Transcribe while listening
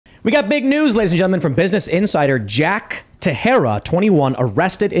We got big news, ladies and gentlemen, from Business Insider. Jack Tahera, 21,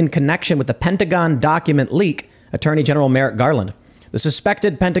 arrested in connection with the Pentagon document leak. Attorney General Merrick Garland. The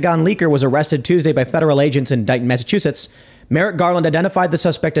suspected Pentagon leaker was arrested Tuesday by federal agents in Dayton, Massachusetts. Merrick Garland identified the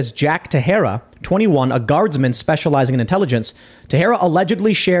suspect as Jack Tahera, 21, a guardsman specializing in intelligence. Tahera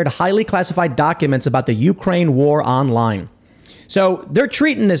allegedly shared highly classified documents about the Ukraine war online. So they're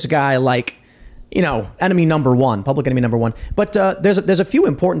treating this guy like, you know, enemy number one, public enemy number one. But there's a few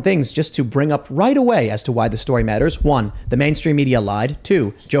important things just to bring up right away as to why the story matters. 1, the mainstream media lied.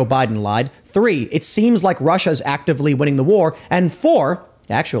 2, Joe Biden lied. 3, it seems like Russia's actively winning the war. And 4,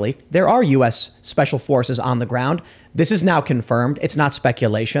 actually, there are U.S. special forces on the ground. This is now confirmed. It's not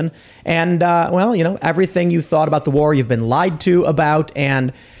speculation. And, well, you know, everything you thought about the war, you've been lied to about.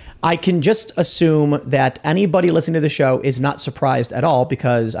 And I can just assume that anybody listening to the show is not surprised at all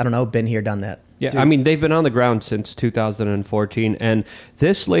because, I don't know, been here, done that. Yeah, dude. I mean, they've been on the ground since 2014, and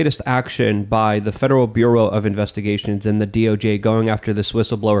this latest action by the Federal Bureau of Investigations and the DOJ going after this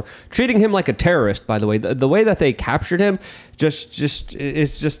whistleblower, treating him like a terrorist, by the way, the way that they captured him is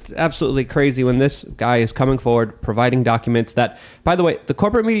just absolutely crazy when this guy is coming forward, providing documents that, by the way, the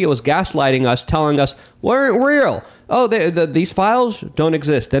corporate media was gaslighting us, telling us weren't real. Oh, these files don't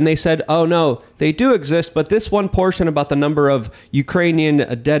exist. Then they said, oh, no, they do exist. But this one portion about the number of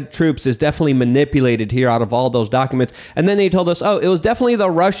Ukrainian dead troops is definitely manipulated here out of all those documents. And then they told us, oh, it was definitely the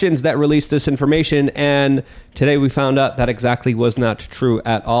Russians that released this information. And today we found out that exactly was not true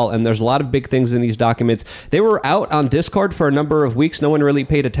at all. And there's a lot of big things in these documents. They were out on Discord for a number of weeks. No one really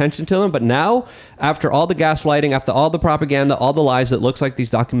paid attention to them. But now, after all the gaslighting, after all the propaganda, all the lies, it looks like these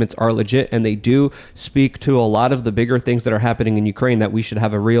documents are legit. And they do speak to a lot of the bigger things that are happening in Ukraine that we should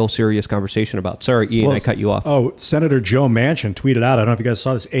have a real serious conversation about. Sorry, Ian, well, I cut you off. Oh, Senator Joe Manchin tweeted out, I don't know if you guys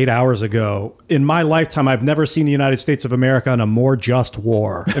saw this 8 hours ago, in my lifetime, I've never seen the United States of America in a more just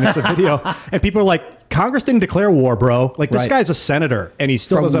war. And it's a video, and people are like, Congress didn't declare war, bro. Like, this guy's a senator, and he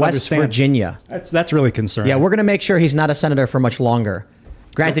still doesn't understand. From West Virginia. That's really concerning. Yeah, we're going to make sure he's not a senator for much longer.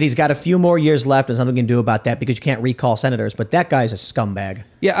 Granted, he's got a few more years left and something we can do about that because you can't recall senators, but that guy's a scumbag.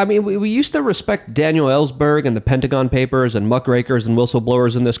 Yeah, I mean, we used to respect Daniel Ellsberg and the Pentagon Papers and muckrakers and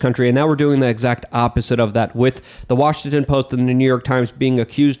whistleblowers in this country, and now we're doing the exact opposite of that with the Washington Post and the New York Times being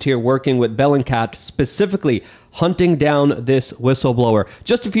accused here working with Bellingcat, specifically hunting down this whistleblower.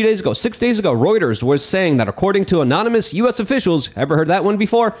 Just a few days ago, 6 days ago, Reuters was saying that according to anonymous U.S. officials, ever heard that one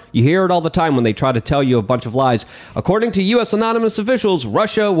before? You hear it all the time when they try to tell you a bunch of lies. According to U.S. anonymous officials,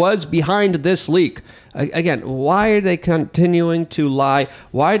 Russia was behind this leak. Again, why are they continuing to lie?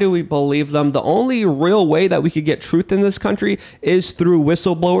 Why do we believe them? The only real way that we could get truth in this country is through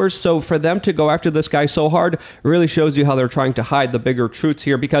whistleblowers. So for them to go after this guy so hard really shows you how they're trying to hide the bigger truths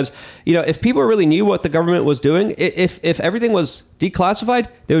here. Because, you know, if people really knew what the government was doing, if everything was declassified,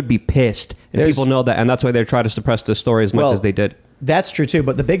 they would be pissed. And people know that. And that's why they try to suppress this story as much as they did. That's true, too.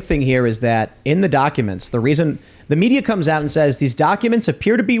 But the big thing here is that in the documents, the reason the media comes out and says these documents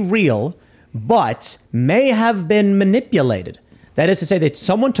appear to be real, but may have been manipulated. That is to say that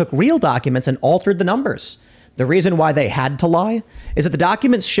someone took real documents and altered the numbers. The reason why they had to lie is that the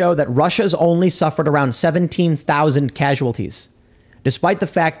documents show that Russia's only suffered around 17,000 casualties, despite the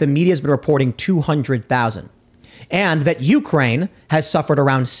fact the media has been reporting 200,000, and that Ukraine has suffered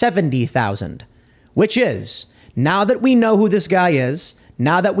around 70,000, which is, now that we know who this guy is,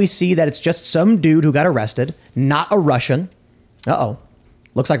 now that we see that it's just some dude who got arrested, not a Russian,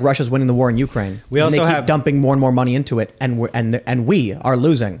 looks like Russia's winning the war in Ukraine. We also keep dumping more and more money into it, and we are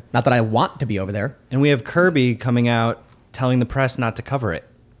losing. Not that I want to be over there. And we have Kirby coming out telling the press not to cover it.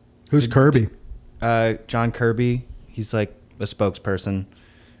 Who's Kirby? John Kirby. He's like a spokesperson.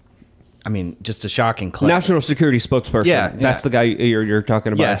 I mean, just a shocking clip. National security spokesperson. Yeah, that's the guy you're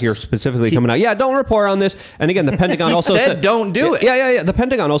talking about here specifically coming out. Yeah, don't report on this. And again, the Pentagon also said don't do it. Yeah. The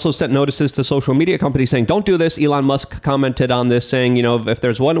Pentagon also sent notices to social media companies saying don't do this. Elon Musk commented on this saying, you know, if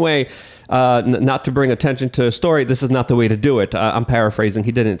there's one way not to bring attention to a story, this is not the way to do it. I'm paraphrasing.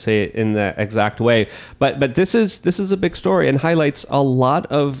 He didn't say it in the exact way. But this is a big story and highlights a lot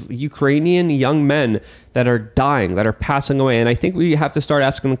of Ukrainian young men that are dying, that are passing away. And I think we have to start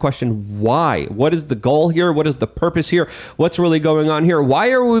asking the question, why? What is the goal here? What is the purpose here? What's really going on here?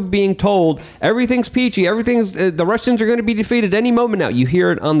 Why are we being told everything's peachy, everything's, the Russians are going to be defeated any moment now? You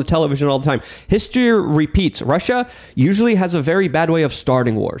hear it on the television all the time. History repeats. Russia usually has a very bad way of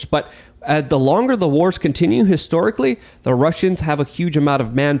starting wars. But The longer the wars continue, historically, the Russians have a huge amount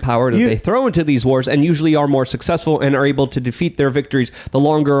of manpower that they throw into these wars and usually are more successful and are able to defeat their victories the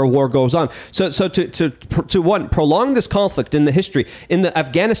longer a war goes on. So to prolong this conflict in the history, in the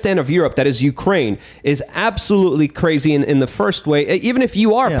Afghanistan of Europe, that is Ukraine, is absolutely crazy in the first way, even if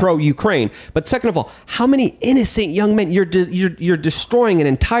you are pro-Ukraine. But second of all, how many innocent young men, you're destroying an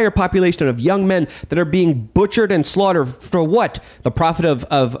entire population of young men that are being butchered and slaughtered for what? The profit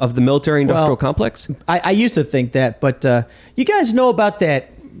of the military-industrial complex? I used to think that, but you guys know about that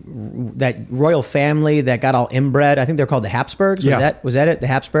royal family that got all inbred? I think they're called the Habsburgs. Was that it? The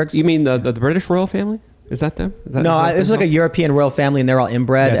Habsburgs? You mean the British royal family? Is that them? No, this is like a European royal family, and they're all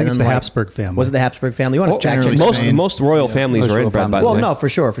inbred. Yeah, I think it's the Habsburg family. Was it the Habsburg family? You want to check? Most royal families are inbred, by the way. Well, no, for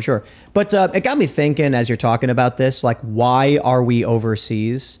sure. But it got me thinking as you're talking about this, like, why are we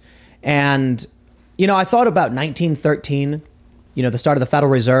overseas? And, I thought about 1913, the start of the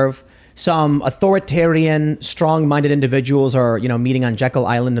Federal Reserve. Some authoritarian, strong-minded individuals are, meeting on Jekyll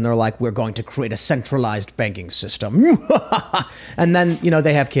Island, and they're like, we're going to create a centralized banking system. And then,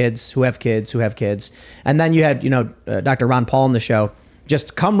 they have kids who have kids who have kids. And then you had, Dr. Ron Paul on the show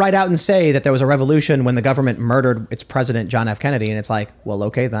just come right out and say that there was a revolution when the government murdered its president, John F. Kennedy. And it's like, well,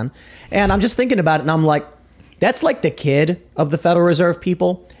 okay, then. And I'm just thinking about it, and I'm like, that's like the kid of the Federal Reserve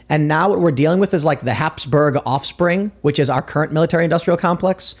people. And now what we're dealing with is like the Habsburg offspring, which is our current military-industrial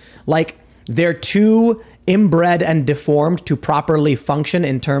complex. Like, they're too inbred and deformed to properly function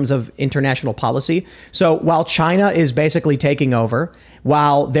in terms of international policy. So while China is basically taking over,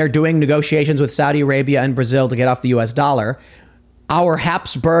 while they're doing negotiations with Saudi Arabia and Brazil to get off the US dollar, our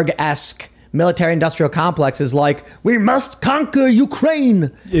Habsburg-esque military-industrial complex is like, we must conquer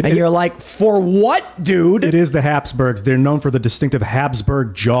Ukraine. And you're like, for what, dude? It is the Habsburgs. They're known for the distinctive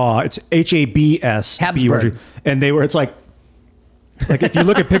Habsburg jaw. It's Habs. Habsburg. And it's like if you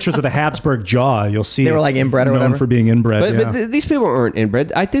look at pictures of the Habsburg jaw, you'll see they were like inbred or known whatever. For being inbred. But these people aren't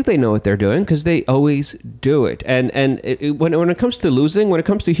inbred. I think they know what they're doing because they always do it. And when it comes to losing, when it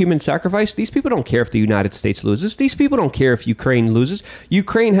comes to human sacrifice, these people don't care if the United States loses. These people don't care if Ukraine loses.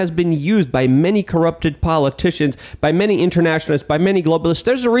 Ukraine has been used by many corrupted politicians, by many internationalists, by many globalists.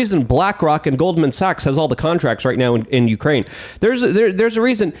 There's a reason BlackRock and Goldman Sachs has all the contracts right now in Ukraine. There's a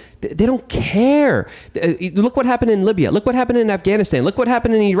reason they don't care. Look what happened in Libya. Look what happened in Afghanistan. Look what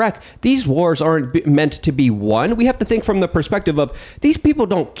happened in Iraq. These wars aren't meant to be won. We have to think from the perspective of these people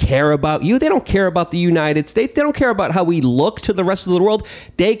don't care about you. They don't care about the United States. They don't care about how we look to the rest of the world.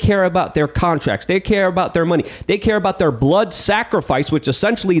 They care about their contracts. They care about their money. They care about their blood sacrifice, which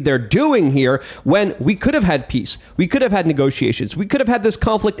essentially they're doing here when we could have had peace. We could have had negotiations. We could have had this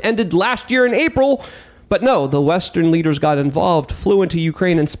conflict ended last year in April. But no, the Western leaders got involved, flew into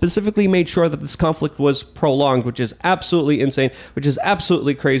Ukraine, and specifically made sure that this conflict was prolonged, which is absolutely insane, which is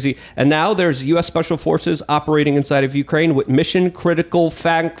absolutely crazy. And now there's U.S. Special Forces operating inside of Ukraine with mission-critical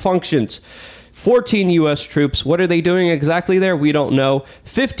functions. 14 U.S. troops. What are they doing exactly there? We don't know.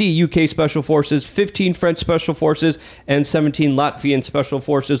 50 U.K. Special Forces, 15 French Special Forces, and 17 Latvian Special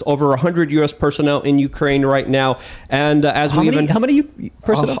Forces. Over 100 U.S. personnel in Ukraine right now. And how many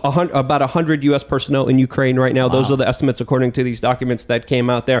personnel? About 100 U.S. personnel in Ukraine right now. Wow. Those are the estimates according to these documents that came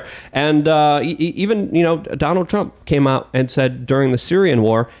out there. And even Donald Trump came out and said during the Syrian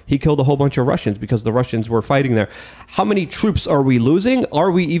war he killed a whole bunch of Russians because the Russians were fighting there. How many troops are we losing? Are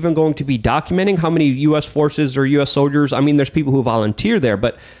we even going to be documenting how many U.S. forces or U.S. soldiers? I mean, there's people who volunteer there,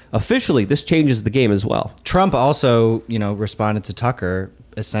 but officially this changes the game as well. Trump also, responded to Tucker,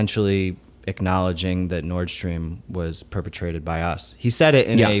 essentially acknowledging that Nord Stream was perpetrated by us. He said it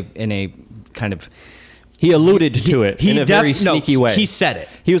in a kind of... He alluded to it in a very sneaky way. He said it.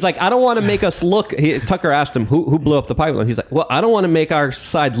 He was like, I don't want to make us look... Tucker asked him, who blew up the pipeline? He's like, well, I don't want to make our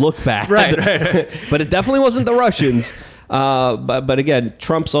side look bad. Right. But it definitely wasn't the Russians. But again,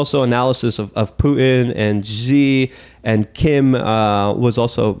 Trump's also analysis of Putin and Xi and Kim was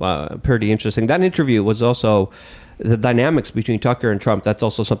also pretty interesting. That interview was also... The dynamics between Tucker and Trump, that's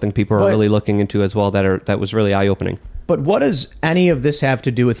also something people are really looking into as well that was really eye-opening. But what does any of this have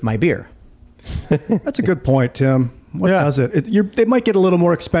to do with my beer? That's a good point, Tim. What does it? They might get a little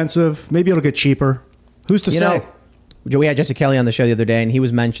more expensive. Maybe it'll get cheaper. Who's to say? We had Jesse Kelly on the show the other day, and he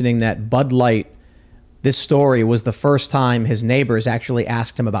was mentioning that Bud Light, this story was the first time his neighbors actually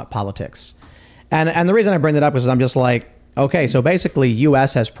asked him about politics. And the reason I bring that up is I'm just like, okay, so basically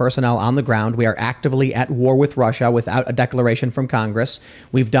U.S. has personnel on the ground. We are actively at war with Russia without a declaration from Congress.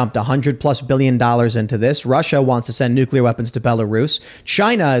 We've dumped $100+ billion into this. Russia wants to send nuclear weapons to Belarus.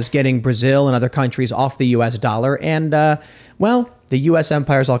 China is getting Brazil and other countries off the U.S. dollar. And, the U.S.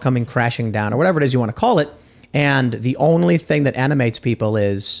 empire is all coming crashing down, or whatever it is you want to call it. And the only thing that animates people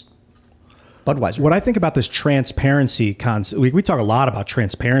is Budweiser. What I think about this transparency concept, we talk a lot about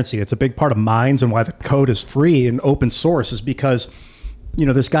transparency. It's a big part of Minds and why the code is free and open source is because, you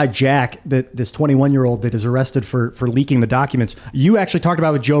know, this guy Jack, this 21-year-old that is arrested for leaking the documents. You actually talked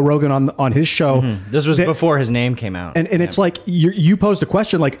about with Joe Rogan on his show. This was before his name came out. And it's like you posed a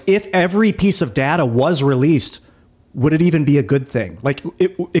question like, if every piece of data was released, would it even be a good thing? Like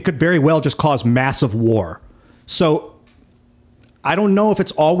it could very well just cause massive war. So I don't know if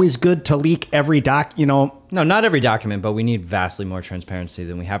it's always good to leak every No, not every document, but we need vastly more transparency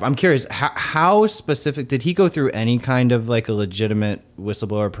than we have. I'm curious, how specific, did he go through any kind of like a legitimate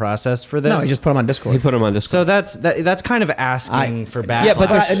whistleblower process for this? No, he just put him on Discord. He put him on Discord. So that's kind of asking for backlash. Yeah,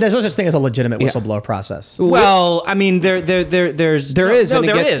 but there's no such thing as a legitimate whistleblower process. Well, I mean, there is.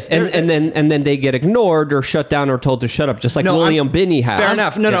 And then they get ignored or shut down or told to shut up, just like William Binney has. Fair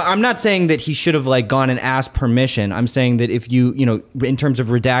enough. No, I'm not saying that he should have like gone and asked permission. I'm saying that if you know, in terms of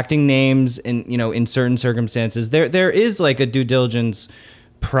redacting names and, you know, in certain circumstances, there is like a due diligence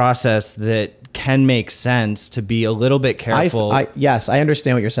process that can make sense to be a little bit careful. Yes, I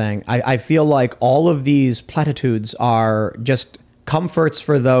understand what you're saying. I feel like all of these platitudes are just comforts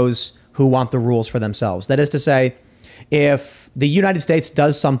for those who want the rules for themselves. That is to say, if the United States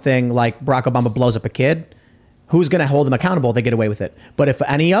does something like Barack Obama blows up a kid, who's going to hold them accountable? They get away with it. But if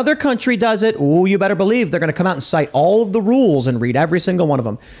any other country does it, you better believe they're going to come out and cite all of the rules and read every single one of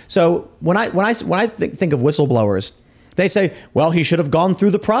them. So when I think of whistleblowers, they say, well, he should have gone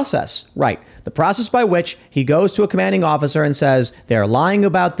through the process. Right. The process by which he goes to a commanding officer and says, they're lying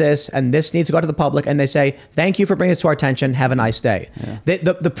about this and this needs to go to the public. And they say, thank you for bringing this to our attention. Have a nice day. Yeah.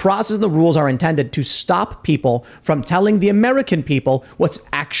 The process and the rules are intended to stop people from telling the American people what's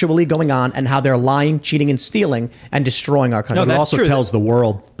actually going on and how they're lying, cheating, and stealing and destroying our country. No, it also true. tells the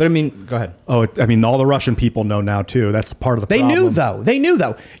world. But I mean, go ahead. Oh, I mean, all the Russian people know now, too. That's part of the problem. They knew,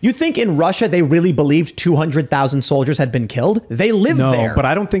 though. You think in Russia they really believed 200,000 soldiers had been killed? They lived there. No, but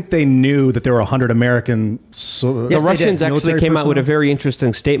I don't think they knew that there were 100 American The Russians actually came out with a very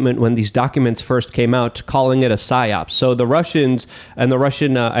interesting statement when these documents first came out, calling it a psyop. So the Russians and the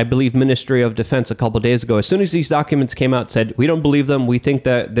Russian, I believe, Ministry of Defense a couple of days ago, as soon as these documents came out, said, we don't believe them. We think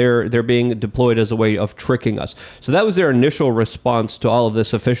that they're being deployed as a way of tricking us. So that was their initial response to all of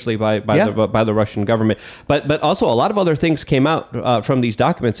this officially by the Russian government. But also a lot of other things came out from these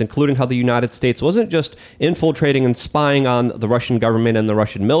documents, including how the United States wasn't just infiltrating and spying on the Russian government and the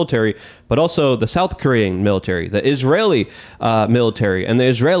Russian military, but also the South Korean military, the Israeli military, and the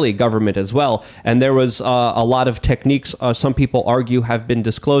Israeli government as well. And there was a lot of techniques some people argue have been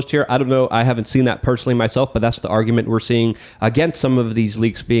disclosed here. I don't know. I haven't seen that personally myself, but that's the argument we're seeing against some of these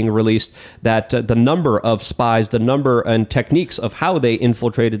leaks being released, that the number of spies, the number and techniques of how they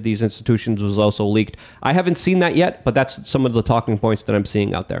infiltrated these institutions was also leaked. I haven't seen that yet, but that's some of the talking points that I'm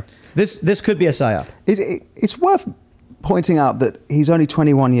seeing out there. This could be a psyop. It's worth pointing out that he's only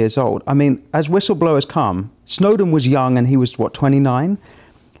 21 years old. I mean, as whistleblowers come, Snowden was young and he was, 29?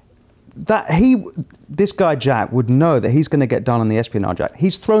 This guy Jack would know that he's going to get done on the Espionage Act.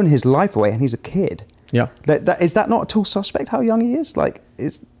 He's thrown his life away and he's a kid. Yeah. Is that not at all suspect how young he is? Like,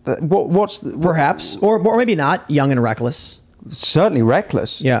 perhaps, or maybe not, young and reckless. Certainly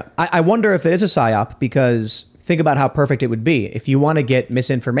reckless. Yeah. I wonder if it is a psyop, because think about how perfect it would be if you want to get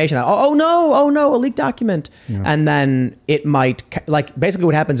misinformation. Oh no, a leaked document. Yeah. And then it might, like, basically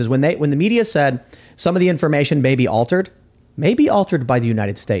what happens is when the media said some of the information may be altered by the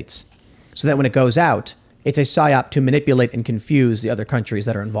United States, so that when it goes out, it's a psyop to manipulate and confuse the other countries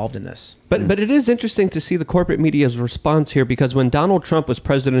that are involved in this. But it is interesting to see the corporate media's response here, because when Donald Trump was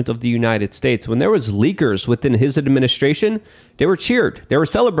president of the United States, when there was leakers within his administration, they were cheered, they were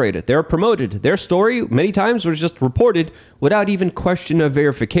celebrated, they were promoted. Their story many times was just reported without even question of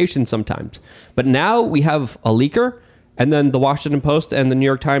verification sometimes. But now we have a leaker, and then the Washington Post and the New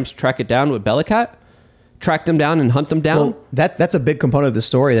York Times track it down with Bellingcat, track them down and hunt them down. Well, that's a big component of the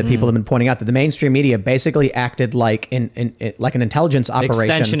story that people have been pointing out, that the mainstream media basically acted like an intelligence operation.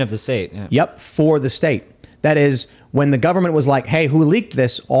 Extension of the state. Yeah. Yep, for the state. That is, when the government was like, hey, who leaked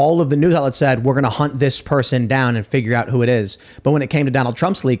this? All of the news outlets said, we're going to hunt this person down and figure out who it is. But when it came to Donald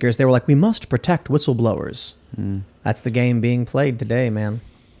Trump's leakers, they were like, we must protect whistleblowers. That's the game being played today, man.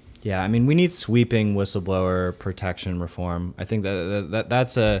 Yeah, I mean, we need sweeping whistleblower protection reform. I think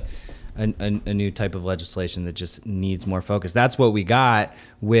that's a new type of legislation that just needs more focus. That's what we got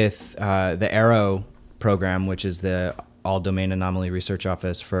with the AARO program, which is the All Domain Anomaly Research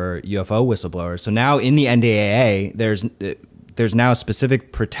Office for UFO whistleblowers. So now in the NDAA, there's now a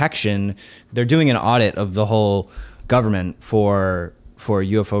specific protection. They're doing an audit of the whole government for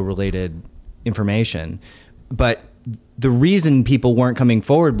UFO related information. But the reason people weren't coming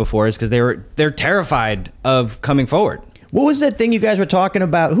forward before is because they're terrified of coming forward. What was that thing you guys were talking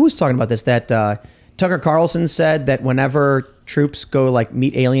about? Who was talking about this? That Tucker Carlson said that whenever troops go like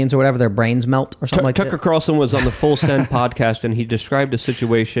meet aliens or whatever, their brains melt or something like that. Tucker Carlson was on the Full Send podcast, and he described a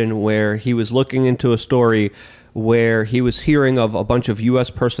situation where he was looking into a story where he was hearing of a bunch of U.S.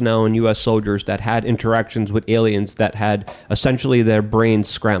 personnel and U.S. soldiers that had interactions with aliens that had essentially their brains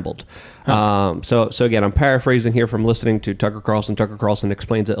scrambled. So again, I'm paraphrasing here from listening to Tucker Carlson. Tucker Carlson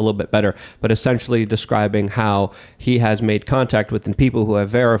explains it a little bit better, but essentially describing how he has made contact with people who have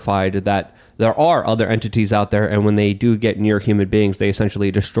verified that there are other entities out there, and when they do get near human beings, they essentially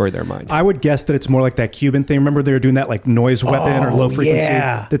destroy their mind. I would guess that it's more like that Cuban thing. Remember they were doing that like noise weapon or low frequency?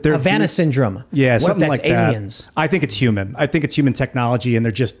 Yeah. That they're Havana syndrome. Yeah, what something if that's like that. aliens? I think it's human. I think it's human technology, and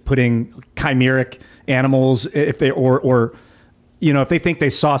they're just putting chimeric animals. If they or if they think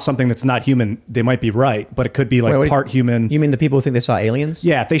they saw something that's not human, they might be right, but it could be like part human. You mean the people who think they saw aliens?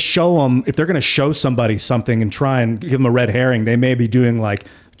 Yeah, if they show them, if they're going to show somebody something and try and give them a red herring, they may be doing like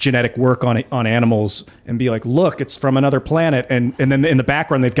genetic work on animals and be like, look, it's from another planet, and then in the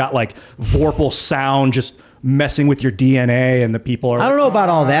background they've got like vorpal sound just messing with your DNA, and the people are. I don't know about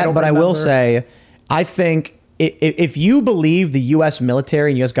all that, but I will say, I think if you believe the U.S.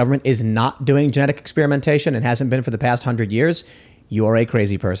 military and U.S. government is not doing genetic experimentation and hasn't been for the past 100 years, you're a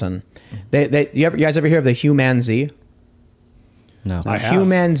crazy person. You guys ever hear of the humanzee? No.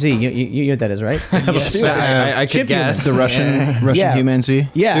 Humanzee. You know what that is, right? I could guess. The Russian humanzee.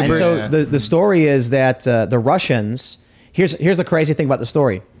 Yeah, and so the story is that the Russians. Here's the crazy thing about the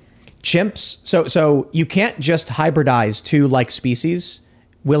story. Chimps. So you can't just hybridize two like species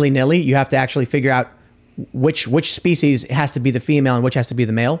willy-nilly. You have to actually figure out which species has to be the female and which has to be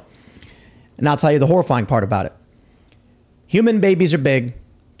the male. And I'll tell you the horrifying part about it. Human babies are big.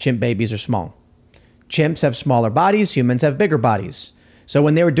 Chimp babies are small. Chimps have smaller bodies, humans have bigger bodies. So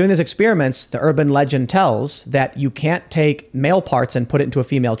when they were doing these experiments, the urban legend tells that you can't take male parts and put it into a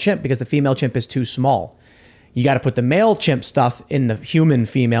female chimp because the female chimp is too small. You got to put the male chimp stuff in the human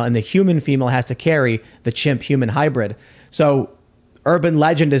female, and the human female has to carry the chimp-human hybrid. So urban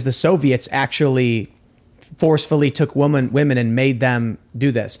legend is the Soviets actually forcefully took women and made them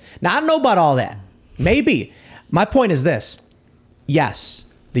do this. Now, I don't know about all that. Maybe. My point is this. Yes.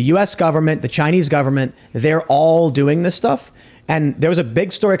 The U.S. government, the Chinese government, they're all doing this stuff. And there was a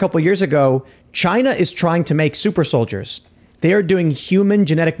big story a couple of years ago. China is trying to make super soldiers. They are doing human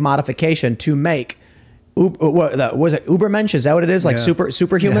genetic modification to make, was it Ubermensch? Is that what it is? Like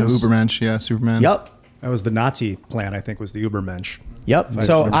superhumans? Yeah, Ubermensch, yeah, Superman. Yep. That was the Nazi plan, I think, was the Ubermensch. Yep.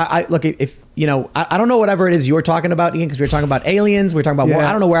 So I look, if I don't know whatever it is you're talking about, Ian, because we were talking about aliens, we were talking about war.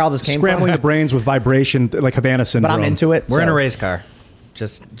 I don't know where all this came from. Scrambling the brains with vibration, like Havana syndrome. But I'm into it. We're in a race car.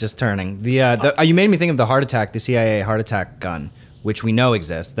 Just turning. You made me think of the heart attack, the CIA heart attack gun, which we know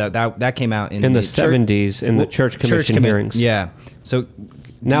exists. That came out in the 70s in the Church Commission hearings. Yeah. So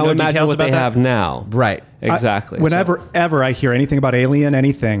now imagine what they have now. Right. Exactly. Whenever I hear anything about alien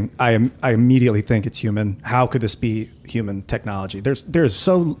anything, I immediately think it's human. How could this be human technology? There's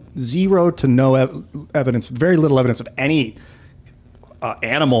so zero to no evidence, very little evidence of any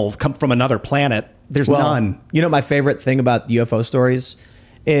animal come from another planet. There's none. You know, my favorite thing about UFO stories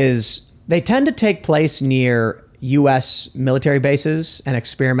is they tend to take place near U.S. military bases and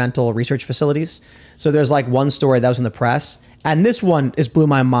experimental research facilities. So there's like one story that was in the press, and this one blew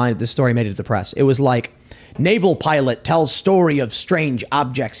my mind. This story made it to the press. It was like, naval pilot tells story of strange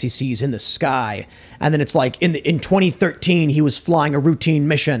objects he sees in the sky. And then it's like, in 2013, he was flying a routine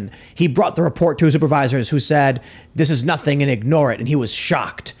mission. He brought the report to his supervisors who said, this is nothing and ignore it. And he was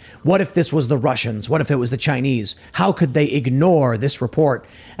shocked. What if this was the Russians? What if it was the Chinese? How could they ignore this report?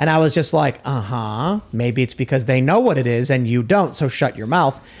 And I was just like, maybe it's because they know what it is and you don't, so shut your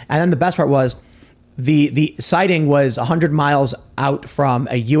mouth. And then the best part was, the sighting was 100 miles out from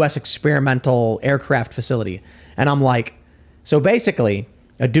a U.S. experimental aircraft facility. And I'm like, so basically,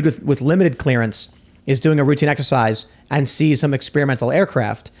 a dude with limited clearance is doing a routine exercise and sees some experimental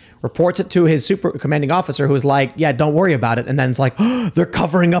aircraft, reports it to his super commanding officer, who's like, yeah, don't worry about it. And then it's like, they're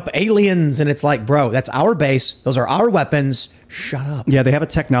covering up aliens. And it's like, bro, that's our base. Those are our weapons. Shut up. Yeah, they have a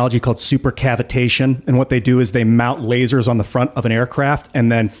technology called supercavitation. And what they do is they mount lasers on the front of an aircraft and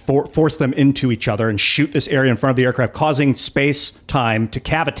then force them into each other and shoot this area in front of the aircraft, causing space-time to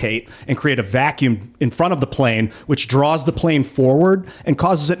cavitate and create a vacuum in front of the plane, which draws the plane forward and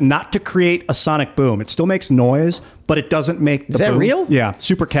causes it not to create a sonic boom. It still makes noise, but it doesn't make the boom. Is that real? Yeah,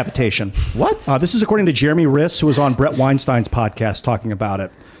 supercavitation. What? This is according to Jeremy Riss, who was on Brett Weinstein's podcast talking about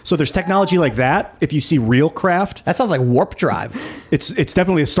it. So there's technology like that. If you see real craft. That sounds like warp drive. it's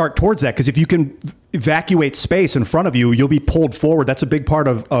definitely a start towards that, because if you can evacuate space in front of you, you'll be pulled forward. That's a big part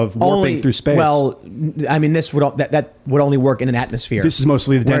of warping through space. Well, I mean, that would only work in an atmosphere. This is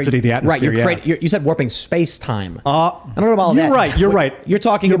mostly the density of the atmosphere. Right. You said warping space time. I don't know about that. You're right. You're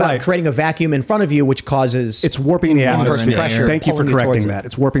talking about creating a vacuum in front of you, which causes it's warping the atmosphere. Pressure. Thank you for correcting that.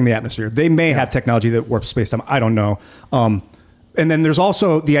 It's warping the atmosphere. They may have technology that warps space time. I don't know. And then there's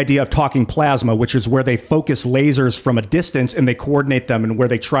also the idea of talking plasma, which is where they focus lasers from a distance and they coordinate them, and where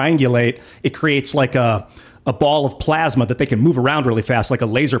they triangulate, it creates like a ball of plasma that they can move around really fast, like a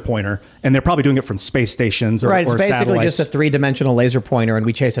laser pointer. And they're probably doing it from space stations or It's basically satellites. just a 3-dimensional laser pointer, and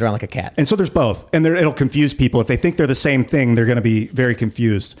we chase it around like a cat. And so there's both. And it'll confuse people. If they think they're the same thing, they're going to be very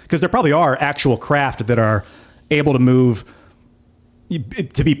confused. Because there probably are actual craft that are able to move,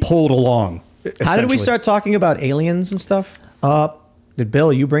 to be pulled along. How did we start talking about aliens and stuff? Did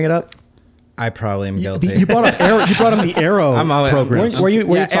Bill, you bring it up? I probably am guilty. You brought up the Arrow program. Were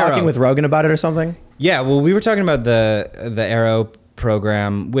you talking with Rogan about it or something? Yeah, well, we were talking about the Arrow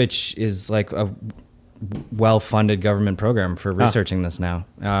program, which is like a well-funded government program for researching this now.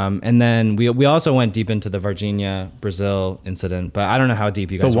 And then we also went deep into the Virginia, Brazil incident, but I don't know how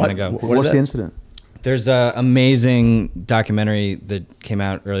deep you guys want to go. What's the incident? There's an amazing documentary that came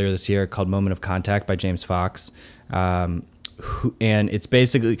out earlier this year called Moment of Contact by James Fox. And it's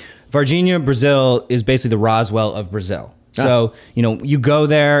basically, Virginia, Brazil is basically the Roswell of Brazil. So, you go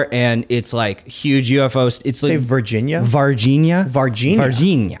there and it's like huge UFOs. It's like Virginia? Virginia.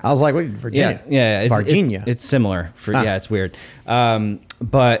 I was like, wait, Virginia? Yeah. Virginia. It's similar. Yeah, it's weird.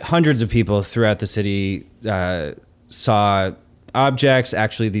 But hundreds of people throughout the city saw objects.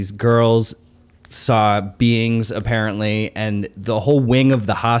 Actually, these girls saw beings, apparently. And the whole wing of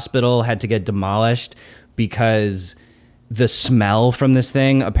the hospital had to get demolished because the smell from this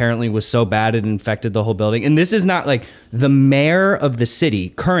thing apparently was so bad it infected the whole building. And this is not like the mayor of the city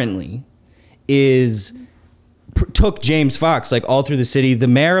currently took James Fox like all through the city. The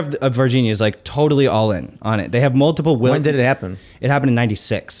mayor of Virginia is like totally all in on it. They have multiple. When did it happen? It happened in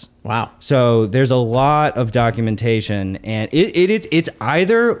 '96. Wow. So there's a lot of documentation, and it's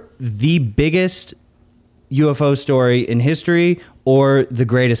either the biggest UFO story in history or the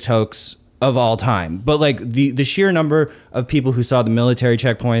greatest hoax of all time. But like the sheer number of people who saw the military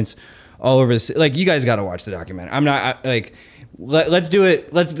checkpoints all over the city, like, you guys got to watch the documentary. Let's do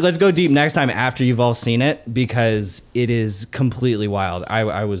it. Let's go deep next time after you've all seen it, because it is completely wild.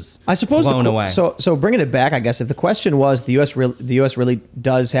 I suppose blown away. So bringing it back, I guess if the question was the U.S. really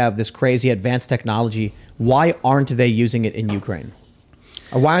does have this crazy advanced technology, why aren't they using it in Ukraine?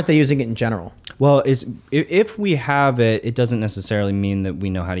 Or why aren't they using it in general? Well, if we have it, it doesn't necessarily mean that we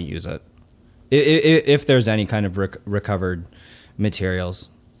know how to use it. If there's any kind of recovered materials.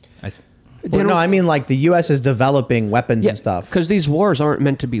 No, I mean, like, the U.S. is developing weapons and stuff. Because these wars aren't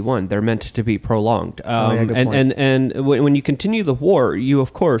meant to be won; they're meant to be prolonged. And when you continue the war, you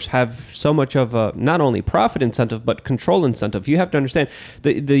of course have so much of a not only profit incentive but control incentive. You have to understand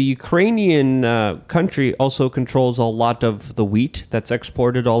the Ukrainian country also controls a lot of the wheat that's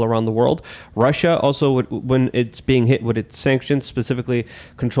exported all around the world. Russia also, when it's being hit with its sanctions, specifically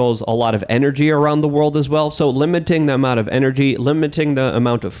controls a lot of energy around the world as well. So limiting the amount of energy, limiting the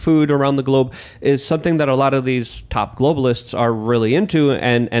amount of food around the globe is something that a lot of these top globalists are really into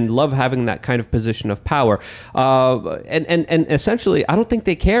and love having that kind of position of power. And essentially, I don't think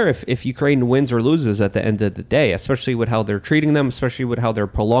they care if Ukraine wins or loses at the end of the day, especially with how they're treating them, especially with how they're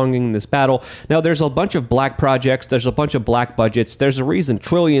prolonging this battle. Now, there's a bunch of black projects. There's a bunch of black budgets. There's a reason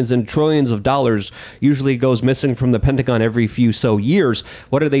trillions and trillions of dollars usually goes missing from the Pentagon every few years.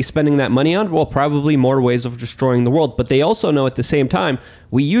 What are they spending that money on? Well, probably more ways of destroying the world. But they also know at the same time,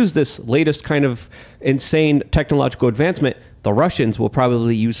 we use this latest kind of insane technological advancement. The Russians will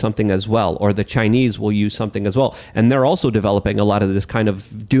probably use something as well, or the Chinese will use something as well. And they're also developing a lot of this kind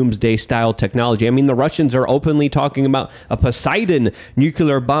of doomsday style technology. I mean, the Russians are openly talking about a Poseidon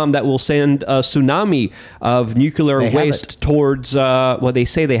nuclear bomb that will send a tsunami of nuclear waste towards, well, they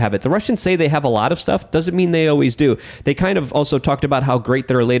say they have it. The Russians say they have a lot of stuff. Doesn't mean they always do. They kind of also talked about how great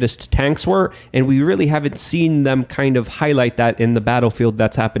their latest tanks were, and we really haven't seen them kind of highlight that in the battlefield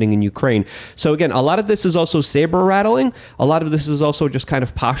that's happening in Ukraine. So again, a lot of this is also saber rattling. A lot of this is also just kind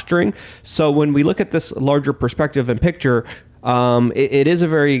of posturing. So when we look at this larger perspective and picture, It is a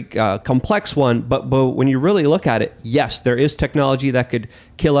very complex one, but when you really look at it, yes, there is technology that could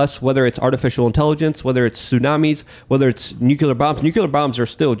kill us, whether it's artificial intelligence, whether it's tsunamis, whether it's nuclear bombs. Nuclear bombs are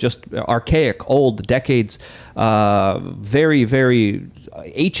still just archaic, old, decades, very, very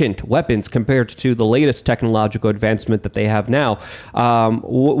ancient weapons compared to the latest technological advancement that they have now.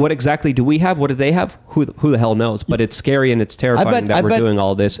 What exactly do we have? What do they have? Who the hell knows? But it's scary and it's terrifying that we're doing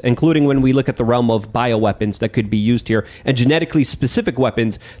all this, including when we look at the realm of bioweapons that could be used here and genetically specific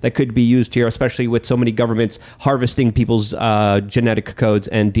weapons that could be used here, especially with so many governments harvesting people's genetic codes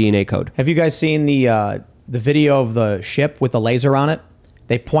and DNA code. Have you guys seen the video of the ship with the laser on it?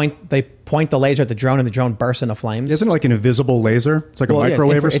 They point the laser at the drone and the drone bursts into flames. Isn't it like an invisible laser? It's like a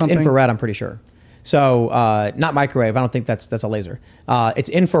microwave or something? It's infrared, I'm pretty sure. So not microwave. I don't think that's a laser. It's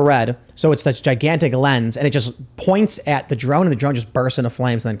infrared. So it's this gigantic lens, and it just points at the drone, and the drone just bursts into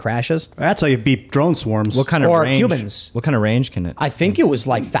flames and then crashes. That's how you beat drone swarms. What kind of or range? Humans. What kind of range can it? I think it was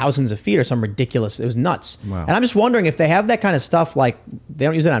like thousands of feet or some ridiculous. It was nuts. Wow. And I'm just wondering if they have that kind of stuff. Like they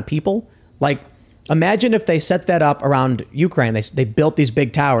don't use it on people. Like imagine if they set that up around Ukraine. They built these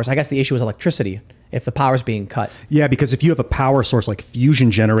big towers. I guess the issue is electricity. If the power's being cut. Yeah, because if you have a power source like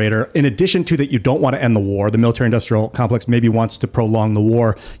fusion generator, in addition to that you don't want to end the war, the military-industrial complex maybe wants to prolong the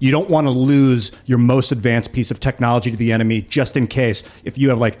war, you don't want to lose your most advanced piece of technology to the enemy just in case. If you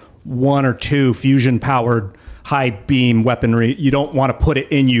have like 1 or 2 fusion-powered high beam weaponry, you don't want to put it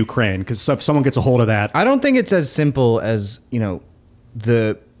in Ukraine because if someone gets a hold of that. I don't think it's as simple as,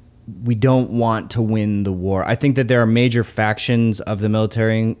 we don't want to win the war. I think that there are major factions of the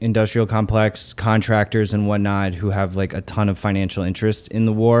military industrial complex, contractors and whatnot, who have like a ton of financial interest in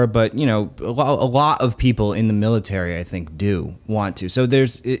the war. But, a lot of people in the military, I think, do want to. So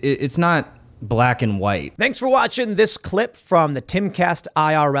it's not black and white. Thanks for watching this clip from the Timcast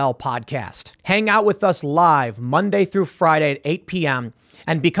IRL podcast. Hang out with us live Monday through Friday at 8 p.m.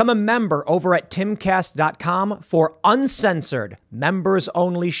 and become a member over at timcast.com for uncensored,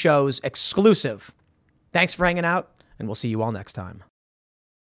 members-only shows exclusive. Thanks for hanging out, and we'll see you all next time.